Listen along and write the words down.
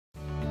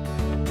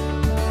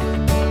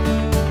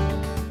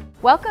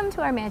Welcome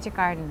to our Magic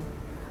Garden.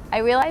 I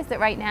realize that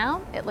right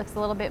now it looks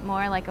a little bit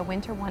more like a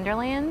winter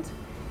wonderland,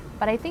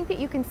 but I think that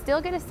you can still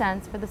get a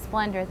sense for the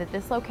splendor that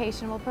this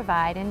location will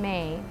provide in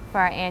May for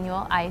our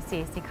annual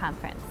IACAC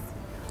conference.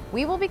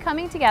 We will be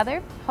coming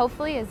together,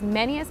 hopefully as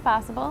many as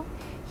possible,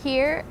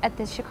 here at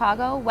the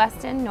Chicago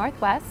Westin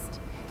Northwest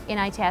in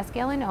Itasca,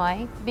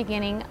 Illinois,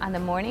 beginning on the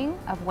morning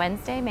of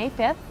Wednesday, May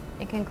 5th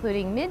and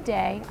concluding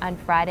midday on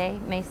Friday,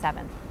 May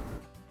 7th.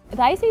 The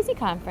IACAC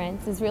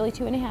conference is really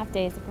 2.5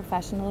 days of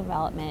professional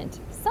development.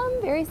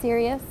 Some very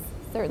serious,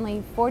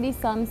 certainly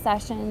 40-some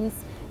sessions,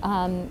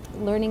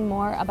 learning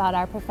more about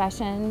our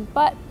profession,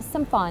 but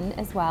some fun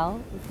as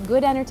well,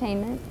 good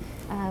entertainment.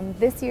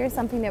 This year,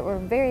 something that we're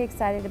very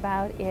excited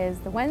about is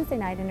the Wednesday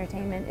night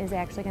entertainment is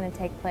actually going to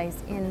take place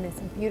in this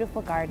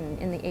beautiful garden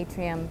in the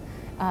atrium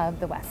of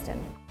the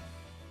Westin.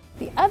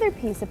 The other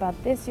piece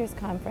about this year's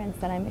conference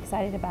that I'm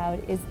excited about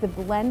is the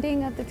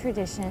blending of the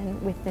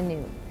tradition with the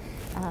new.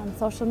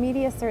 Social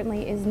media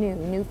certainly is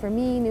new for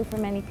me, new for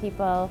many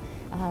people,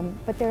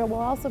 but there will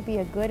also be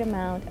a good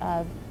amount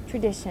of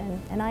tradition,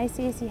 and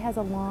IACAC has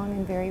a long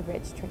and very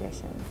rich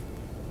tradition.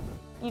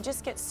 You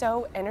just get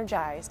so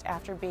energized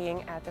after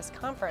being at this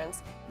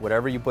conference.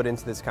 Whatever you put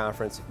into this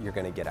conference, you're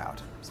going to get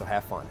out, so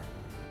have fun.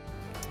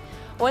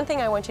 One thing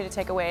I want you to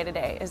take away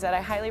today is that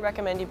I highly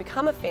recommend you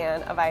become a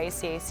fan of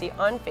IACAC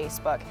on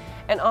Facebook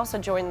and also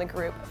join the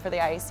group for the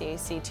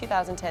IACAC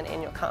 2010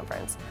 Annual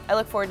Conference. I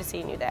look forward to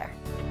seeing you there.